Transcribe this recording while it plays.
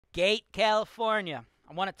Gate, California.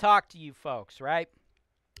 I want to talk to you folks, right?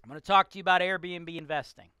 I'm going to talk to you about Airbnb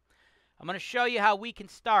investing. I'm going to show you how we can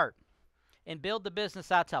start and build the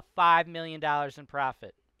business out to $5 million in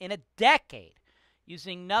profit in a decade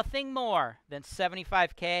using nothing more than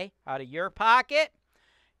 $75K out of your pocket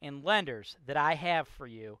and lenders that I have for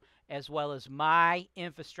you, as well as my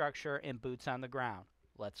infrastructure and boots on the ground.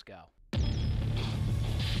 Let's go.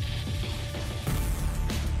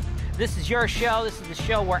 This is your show. This is the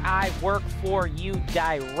show where I work for you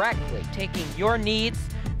directly, taking your needs.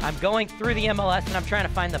 I'm going through the MLS and I'm trying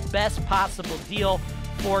to find the best possible deal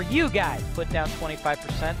for you guys. Put down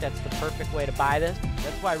 25%. That's the perfect way to buy this.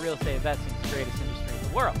 That's why real estate investing is the greatest industry in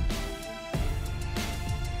the world.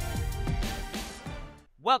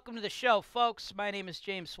 Welcome to the show, folks. My name is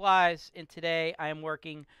James Wise, and today I am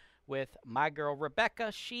working with my girl,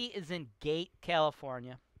 Rebecca. She is in Gate,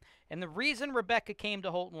 California. And the reason Rebecca came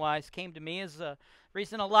to HoltonWise, came to me, is the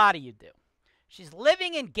reason a lot of you do. She's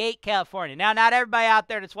living in Gate, California. Now, not everybody out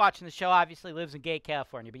there that's watching the show obviously lives in Gate,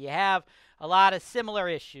 California, but you have a lot of similar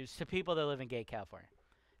issues to people that live in Gate, California.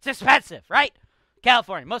 It's expensive, right?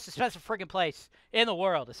 California, most expensive freaking place in the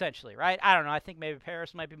world, essentially, right? I don't know. I think maybe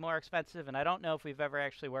Paris might be more expensive, and I don't know if we've ever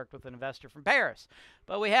actually worked with an investor from Paris.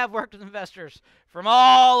 But we have worked with investors from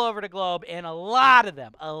all over the globe, and a lot of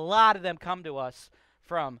them come to us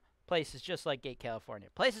from places just like Gate, California.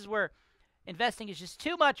 Places where investing is just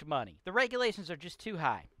too much money. The regulations are just too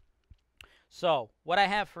high. So what I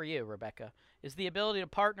have for you, Rebecca, is the ability to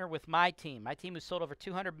partner with my team. My team has sold over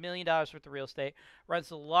 $200 million worth of real estate, runs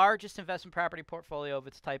the largest investment property portfolio of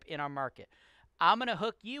its type in our market. I'm going to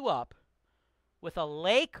hook you up with a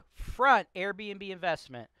lakefront Airbnb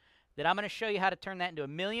investment that I'm going to show you how to turn that into $1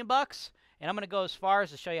 million, and I'm going to go as far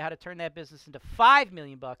as to show you how to turn that business into $5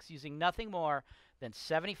 million using nothing more than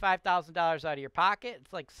 $75,000 out of your pocket.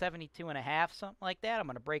 It's like 72.5, something like that. I'm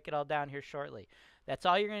going to break it all down here shortly. That's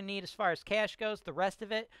all you're going to need as far as cash goes. The rest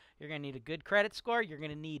of it, you're going to need a good credit score. You're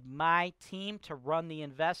going to need my team to run the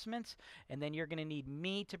investments. And then you're going to need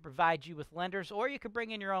me to provide you with lenders, or you could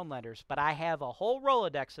bring in your own lenders. But I have a whole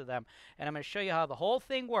Rolodex of them, and I'm going to show you how the whole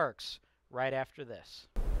thing works right after this.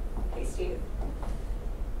 Hey, Steve.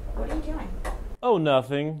 What are you doing? Oh,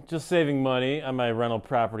 nothing. Just saving money on my rental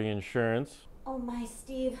property insurance. Oh, my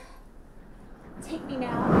Steve. Take me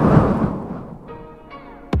now.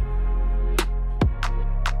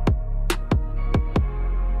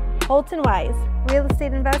 HoltonWise, real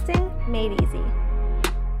estate investing made easy.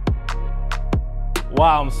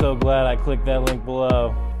 Wow, I'm so glad I clicked that link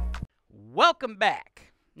below. Welcome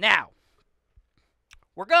back. Now,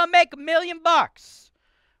 we're going to make $1 million. We're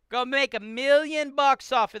going to make $1 million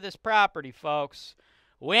off of this property, folks.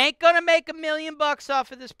 We ain't going to make $1 million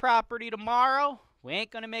off of this property tomorrow. We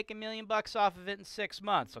ain't going to make $1 million off of it in 6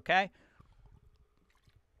 months, okay?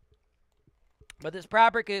 But this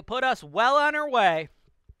property could put us well on our way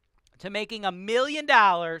to making $1 million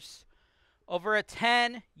over a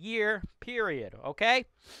 10-year period, okay?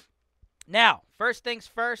 Now, first things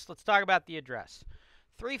first, let's talk about the address.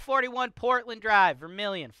 341 Portland Drive,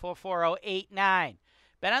 Vermilion, 44089.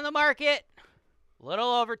 Been on the market a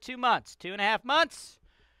little over 2 months, 2.5 months.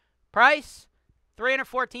 Price,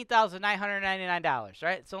 $314,999,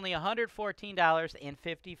 right? It's only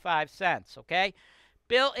 $114.55, okay?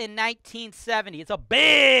 Built in 1970. It's a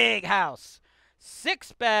big house.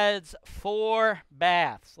 6 beds, 4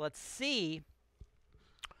 baths. Let's see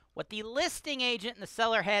what the listing agent and the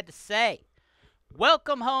seller had to say.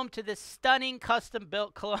 Welcome home to this stunning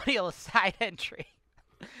custom-built colonial side entry.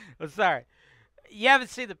 I'm sorry. You haven't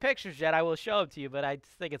seen the pictures yet. I will show them to you, but I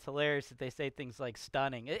just think it's hilarious that they say things like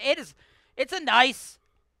stunning. It's a nice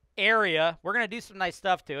area. We're going to do some nice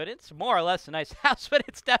stuff to it. It's more or less a nice house, but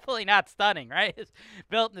it's definitely not stunning, right? It's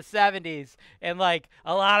built in the 70s, and like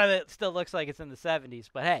a lot of it still looks like it's in the 70s.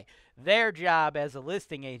 But hey, their job as a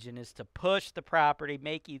listing agent is to push the property,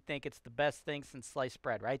 make you think it's the best thing since sliced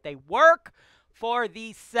bread, right? They work for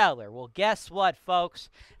the seller. Well, guess what, folks?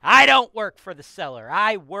 I don't work for the seller.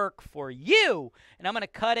 I work for you, and I'm going to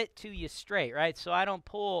cut it to you straight, right? So I don't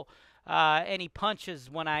pull any punches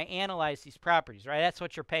when I analyze these properties, right? That's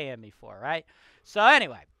what you're paying me for, right? So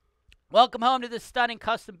anyway, welcome home to this stunning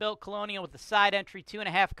custom-built colonial with a side entry,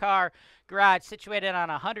 2.5-car garage situated on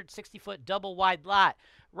a 160-foot double-wide lot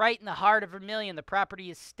right in the heart of Vermilion. The property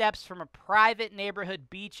is steps from a private neighborhood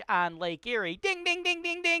beach on Lake Erie. Ding, ding, ding,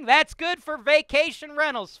 ding, ding. That's good for vacation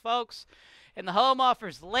rentals, folks. And the home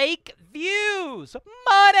offers lake views.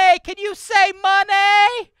 Money! Can you say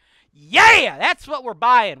money? Yeah, that's what we're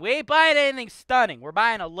buying. We ain't buying anything stunning. We're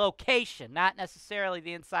buying a location, not necessarily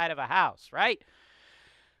the inside of a house, right?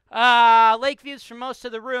 Lake views from most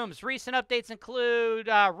of the rooms. Recent updates include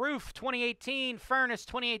roof 2018, furnace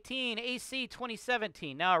 2018, AC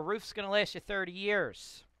 2017. Now, a roof's going to last you 30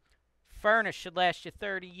 years. Furnace should last you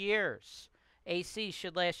 30 years. AC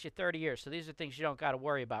should last you 30 years. So these are things you don't got to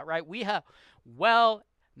worry about, right? We have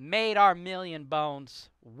made our million bones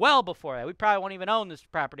well before that. We probably won't even own this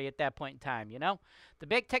property at that point in time, you know? The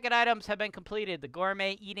big ticket items have been completed. The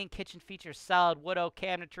gourmet eating kitchen features solid wood oak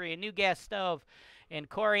cabinetry, a new gas stove, and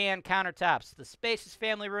Corian countertops. The spacious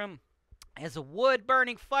family room has a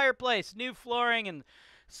wood-burning fireplace, new flooring, and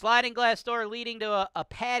sliding glass door leading to a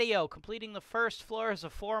patio, completing the first floor as a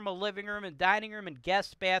formal living room and dining room and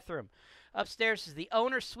guest bathroom. Upstairs is the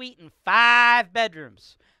owner's suite and 5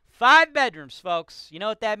 bedrooms. 5 bedrooms, folks. You know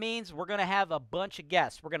what that means? We're going to have a bunch of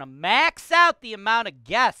guests. We're going to max out the amount of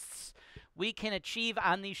guests we can achieve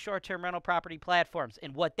on these short-term rental property platforms.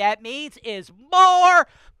 And what that means is more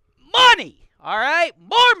money. All right?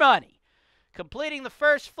 More money. Completing the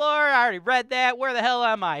first floor. I already read that. Where the hell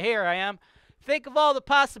am I? Here I am. Think of all the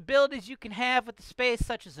possibilities you can have with the space,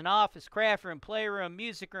 such as an office, craft room, playroom,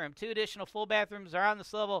 music room. 2 additional full bathrooms are on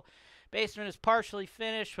this level. Basement is partially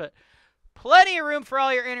finished, but plenty of room for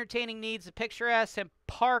all your entertaining needs. A picturesque and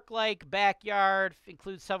park-like backyard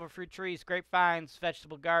includes several fruit trees, grapevines,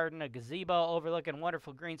 vegetable garden, a gazebo overlooking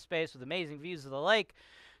wonderful green space with amazing views of the lake.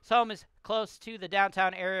 This home is close to the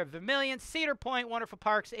downtown area of Vermilion, Cedar Point, wonderful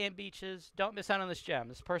parks and beaches. Don't miss out on this gem.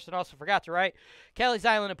 This person also forgot to write Kelly's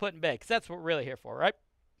Island and Put-in-Bay, because that's what we're really here for, right?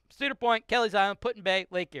 Cedar Point, Kelly's Island, Put-in-Bay,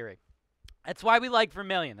 Lake Erie. That's why we like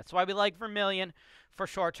Vermilion. That's why we like Vermilion for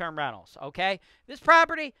short-term rentals, okay? This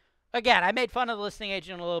property, again, I made fun of the listing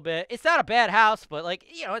agent a little bit. It's not a bad house, but, like,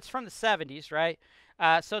 you know, it's from the 70s, right?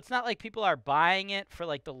 So it's not like people are buying it for,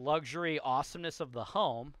 like, the luxury awesomeness of the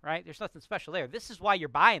home, right? There's nothing special there. This is why you're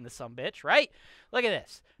buying this sumbitch, right? Look at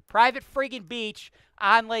this. Private friggin' beach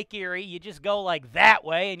on Lake Erie. You just go, like, that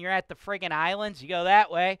way, and you're at the friggin' islands. You go that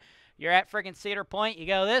way. You're at friggin' Cedar Point. You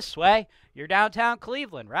go this way. You're downtown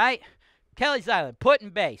Cleveland, right? Kelly's Island,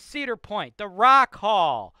 Put-in-Bay, Cedar Point, the Rock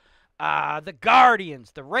Hall, the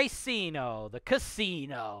Guardians, the Racino, the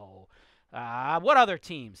Casino. What other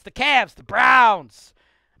teams? The Cavs, the Browns.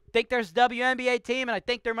 I think there's a WNBA team, and I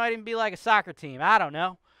think there might even be like a soccer team. I don't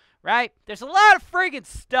know, right? There's a lot of friggin'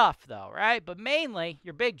 stuff, though, right? But mainly,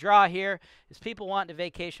 your big draw here is people wanting to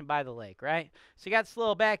vacation by the lake, right? So you got this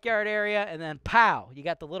little backyard area, and then pow, you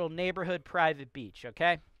got the little neighborhood private beach,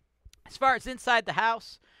 okay? As far as inside the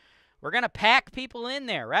house, we're going to pack people in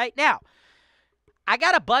there, right? Now, I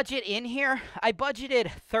got a budget in here. I budgeted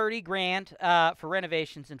 $30,000 for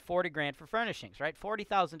renovations and $40,000 for furnishings, right?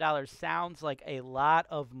 $40,000 sounds like a lot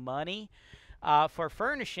of money for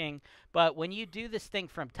furnishing, but when you do this thing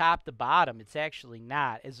from top to bottom, it's actually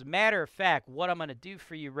not. As a matter of fact, what I'm going to do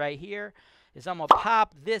for you right here is I'm going to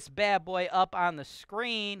pop this bad boy up on the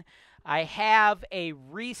screen. I have a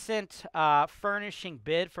recent furnishing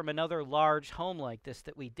bid from another large home like this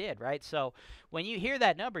that we did, right? So when you hear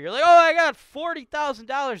that number, you're like, oh, I got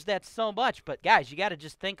 $40,000. That's so much. But, guys, you got to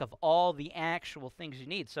just think of all the actual things you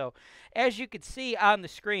need. So as you can see on the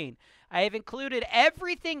screen, I have included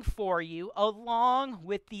everything for you along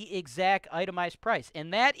with the exact itemized price.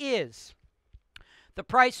 And that is the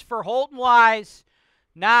price for HoltonWise,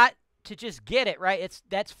 not to just get it, right?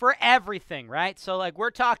 That's for everything, right? So, like, we're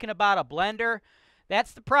talking about a blender.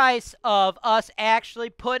 That's the price of us actually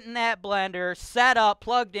putting that blender set up,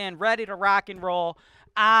 plugged in, ready to rock and roll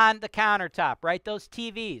on the countertop, right? Those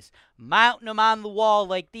TVs, mounting them on the wall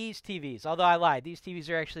like these TVs. Although I lied, these TVs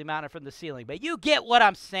are actually mounted from the ceiling. But you get what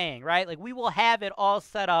I'm saying, right? Like, we will have it all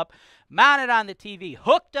set up, mounted on the TV,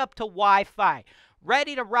 hooked up to Wi-Fi,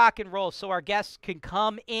 ready to rock and roll so our guests can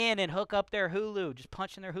come in and hook up their Hulu, just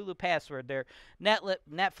punch in their Hulu password, their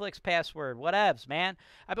Netflix password, whatevs, man.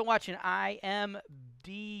 I've been watching IMDb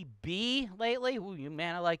lately. Ooh,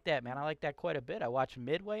 man, I like that, man. I like that quite a bit. I watched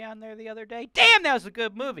Midway on there the other day. Damn, that was a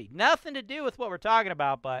good movie. Nothing to do with what we're talking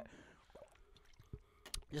about, but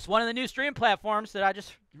just one of the new stream platforms that I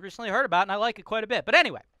just recently heard about, and I like it quite a bit. But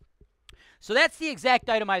anyway. So that's the exact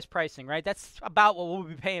itemized pricing, right? That's about what we'll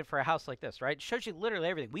be paying for a house like this, right? It shows you literally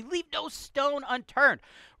everything. We leave no stone unturned,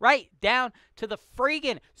 right down to the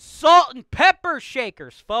friggin' salt and pepper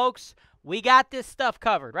shakers, folks. We got this stuff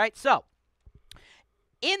covered, right? So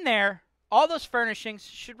in there, all those furnishings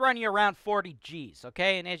should run you around 40 G's,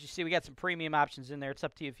 okay? And as you see, we got some premium options in there. It's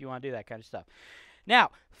up to you if you want to do that kind of stuff. Now,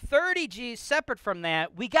 30 G's separate from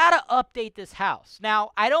that, we got to update this house. Now,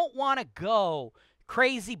 I don't want to go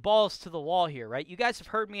crazy balls to the wall here, right? You guys have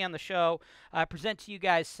heard me on the show present to you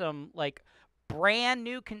guys some, like, brand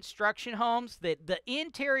new construction homes, the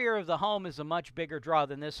interior of the home is a much bigger draw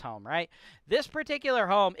than this home, right? This particular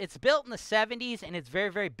home, it's built in the 70s and it's very,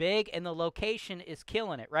 very big, and the location is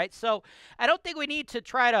killing it, right? So I don't think we need to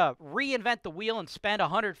try to reinvent the wheel and spend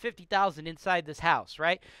 $150,000 inside this house,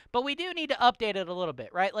 right? But we do need to update it a little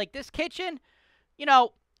bit, right? Like this kitchen, you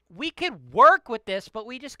know, we could work with this, but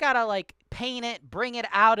we just got to like paint it, bring it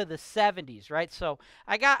out of the 70s, right? So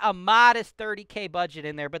I got a modest $30K budget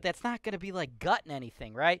in there, but that's not going to be like gutting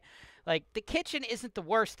anything, right? Like the kitchen isn't the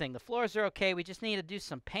worst thing. The floors are okay. We just need to do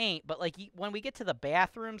some paint. But like when we get to the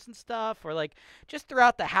bathrooms and stuff, or like just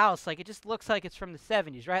throughout the house, like it just looks like it's from the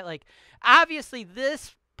 70s, right? Like obviously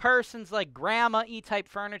this person's like grandma E-type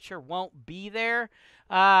furniture won't be there.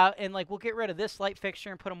 And like we'll get rid of this light fixture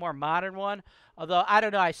and put a more modern one. Although I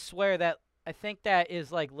don't know, I swear that I think that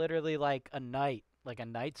is like literally like a knight, like a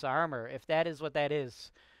knight's armor. If that is what that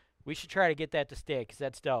is, we should try to get that to stick because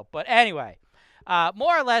that's dope. But anyway,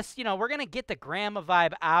 more or less, you know, we're gonna get the grandma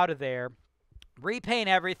vibe out of there, repaint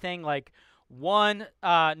everything like one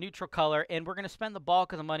neutral color, and we're gonna spend the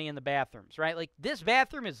bulk of the money in the bathrooms, right? Like this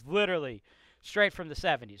bathroom is literally straight from the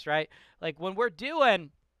 70s, right? Like when we're doing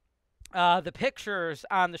the pictures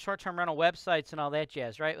on the short-term rental websites and all that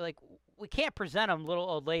jazz, right? Like we can't present them little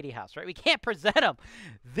old lady house, right? We can't present them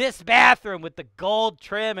this bathroom with the gold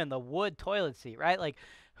trim and the wood toilet seat, right? Like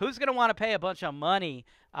who's going to want to pay a bunch of money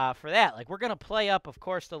for that? Like we're going to play up, of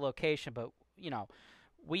course, the location, but, you know,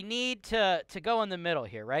 we need to go in the middle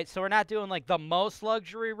here, right? So we're not doing like the most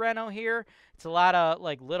luxury reno here. It's a lot of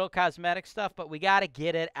like little cosmetic stuff, but we got to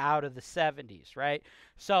get it out of the 70s, right?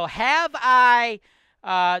 So have I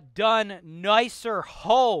done nicer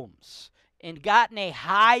homes and gotten a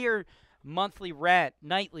higher monthly rent,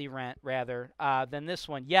 nightly rent rather, than this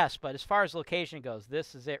one? Yes, but as far as location goes,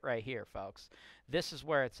 this is it right here, folks. This is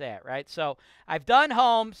where it's at, right? So I've done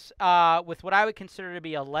homes with what I would consider to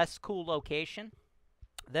be a less cool location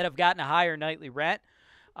that have gotten a higher nightly rent.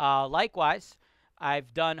 Likewise,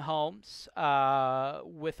 I've done homes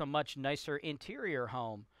with a much nicer interior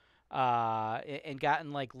home and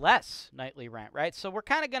gotten like less nightly rent, right? So we're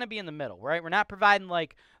kind of going to be in the middle, right? We're not providing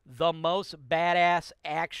like the most badass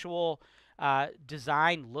actual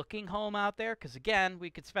design looking home out there, because again, we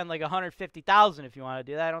could spend like $150,000 if you want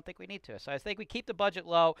to do that. I don't think we need to. So I think we keep the budget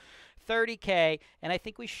low, $30K, and I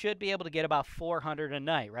think we should be able to get about $400 a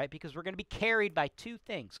night, right? Because we're going to be carried by two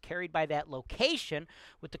things: carried by that location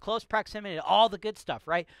with the close proximity to all the good stuff,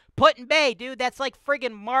 right? Put-in-Bay, dude, that's like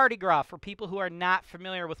friggin' Mardi Gras for people who are not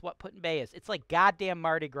familiar with what Put-in-Bay is. It's like goddamn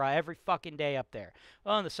Mardi Gras every fucking day up there.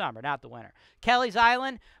 Well, in the summer, not the winter. Kelly's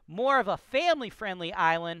Island, more of a family-friendly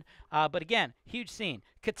island, but again, huge scene.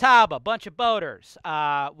 Catawba, bunch of boaters.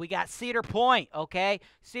 We got Cedar Point, okay?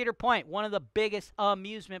 Cedar Point, one of the biggest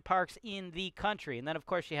amusement parks in the country. And then, of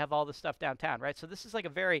course, you have all the stuff downtown, right? So this is like a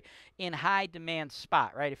very in high-demand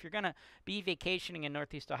spot, right? If you're going to be vacationing in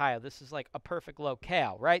Northeast Ohio, this is like a perfect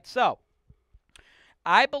locale, right? So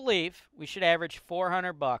I believe we should average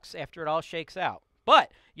 $400 after it all shakes out.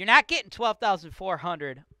 But you're not getting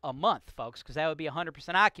 $12,400 a month, folks, because that would be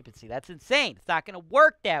 100% occupancy. That's insane. It's not going to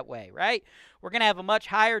work that way, right? We're going to have a much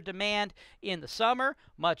higher demand in the summer,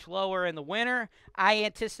 much lower in the winter. I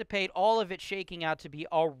anticipate all of it shaking out to be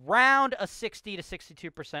around a 60 to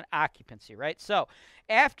 62% occupancy, right? So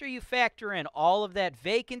after you factor in all of that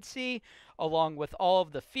vacancy, along with all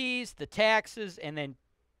of the fees, the taxes, and then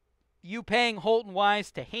you paying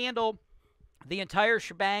HoltonWise to handle the entire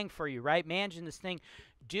shebang for you, right? Managing this thing,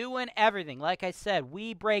 doing everything. Like I said,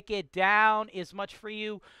 we break it down as much for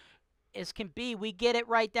you as can be. We get it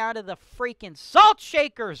right down to the freaking salt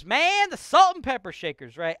shakers, man. The salt and pepper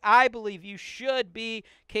shakers, right? I believe you should be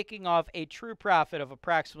kicking off a true profit of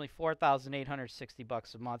approximately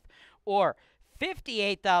 $4,860 a month, or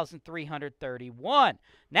 $58,331.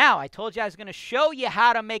 Now, I told you I was going to show you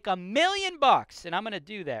how to make $1 million, and I'm going to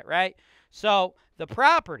do that, right? So the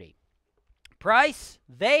property price,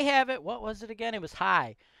 they have it, what was it again? It was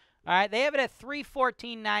high. All right, they have it at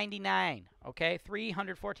 $314.99, okay?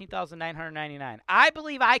 $314,999. I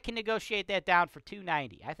believe I can negotiate that down for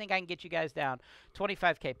 $290. I think I can get you guys down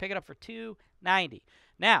 $25K. Pick it up for $290.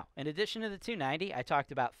 Now, in addition to the $290, I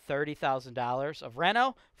talked about $30,000 of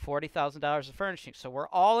reno, $40,000 of furnishing. So we're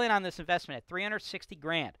all in on this investment at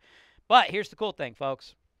 $360,000. But here's the cool thing,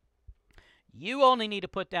 folks. You only need to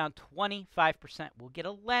put down 25%. We'll get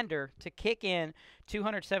a lender to kick in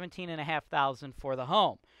 $217,500 for the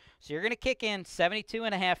home. So you're going to kick in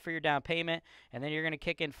 $72,500 for your down payment, and then you're going to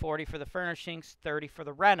kick in $40,000 for the furnishings, $30,000 for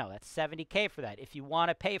the reno. That's $70K for that. If you want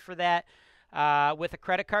to pay for that with a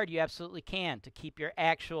credit card, you absolutely can to keep your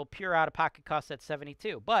actual pure out-of-pocket costs at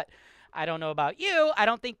 $72,000. But I don't know about you. I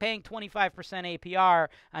don't think paying 25% APR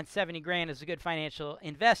on 70 grand is a good financial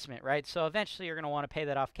investment, right? So eventually you're going to want to pay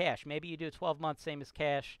that off cash. Maybe you do 12 months, same as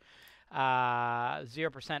cash,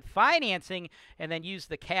 0% financing, and then use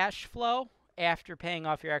the cash flow after paying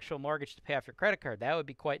off your actual mortgage to pay off your credit card. That would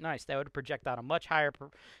be quite nice. That would project out a much higher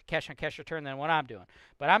cash-on-cash return than what I'm doing.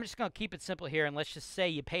 But I'm just going to keep it simple here, and let's just say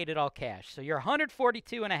you paid it all cash. So you're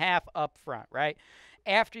 $142.5 up front, right?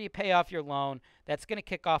 After you pay off your loan, that's going to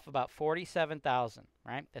kick off about $47,000,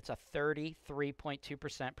 right? That's a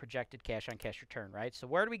 33.2% projected cash-on-cash return, right? So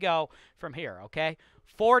where do we go from here, okay?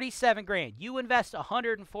 47 grand. You invest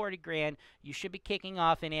 140 grand, you should be kicking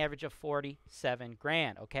off an average of 47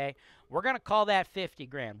 grand, okay? We're going to call that 50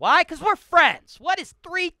 grand. Why? Because we're friends. What is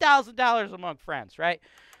 $3,000 among friends, right?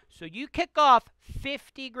 So you kick off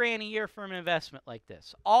 50 grand a year from an investment like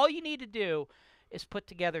this. All you need to do is put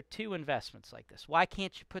together 2 investments like this. Why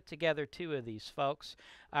can't you put together 2 of these, folks?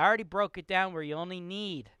 I already broke it down where you only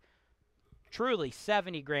need truly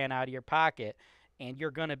 70 grand out of your pocket, and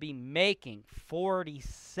you're going to be making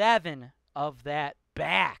 47 of that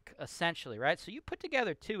back, essentially, right? So you put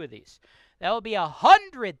together 2 of these. That will be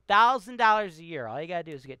 $100,000 a year. All you got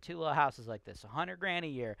to do is get 2 little houses like this, 100 grand a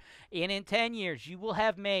year. And in 10 years, you will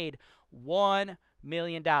have made $1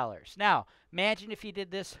 million. Now, imagine if you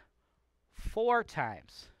did this 4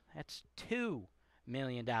 times. That's $2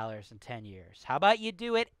 million in 10 years. How about you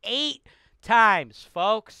do it 8 times,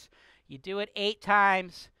 folks? You do it 8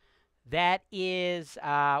 times. That is,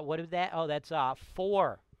 what is that? Oh, that's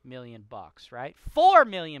 $4 million, right? $4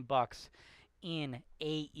 million in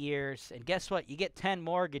 8 years. And guess what? You get 10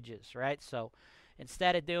 mortgages, right? So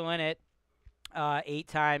instead of doing it 8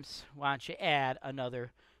 times, why don't you add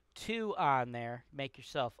another 2 on there? Make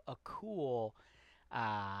yourself a cool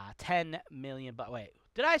 10 million. But wait,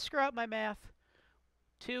 did I screw up my math?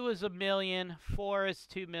 2 is $1 million, 4 is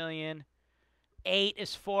 $2 million, 8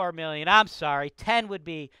 is $4 million. I'm sorry, 10 would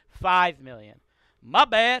be $5 million. My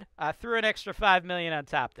bad. I threw an extra $5 million on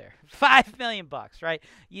top there. $5 million, right?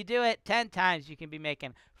 You do it 10 times, you can be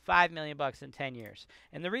making $5 million in 10 years.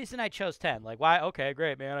 And the reason I chose 10, like, why? Okay,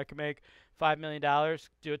 great, man. I can make $5 million.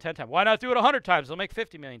 Do it 10 times. Why not do it 100 times? I'll make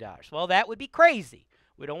 $50 million. Well, that would be crazy.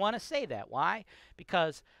 We don't want to say that. Why?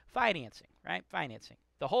 Because financing, right? Financing.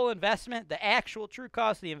 The whole investment, the actual true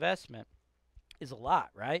cost of the investment is a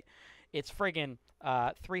lot, right? It's friggin'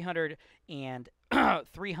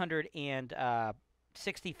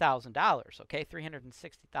 $360,000, okay?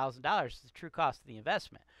 $360,000 is the true cost of the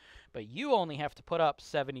investment. But you only have to put up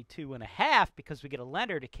 72.5 because we get a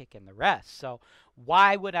lender to kick in the rest. So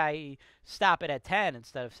why would I stop it at 10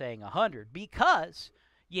 instead of saying 100? Because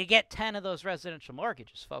you get 10 of those residential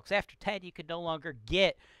mortgages, folks. After 10, you could no longer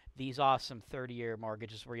get these awesome 30-year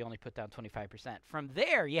mortgages where you only put down 25%. From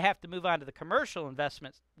there, you have to move on to the commercial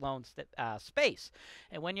investment loan space.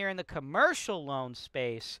 And when you're in the commercial loan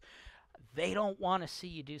space, they don't want to see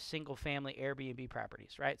you do single-family Airbnb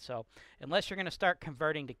properties, right? So unless you're going to start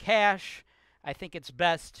converting to cash, I think it's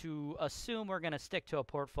best to assume we're going to stick to a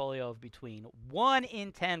portfolio of between 1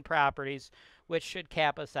 in 10 properties, which should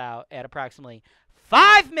cap us out at approximately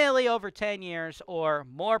 $5 million over 10 years, or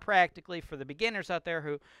more practically for the beginners out there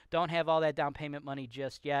who don't have all that down payment money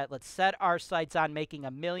just yet, let's set our sights on making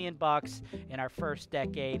 $1 million in our first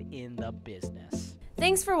decade in the business.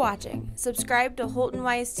 Thanks for watching. Subscribe to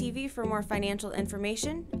HoltonWise TV for more financial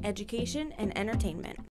information, education, and entertainment.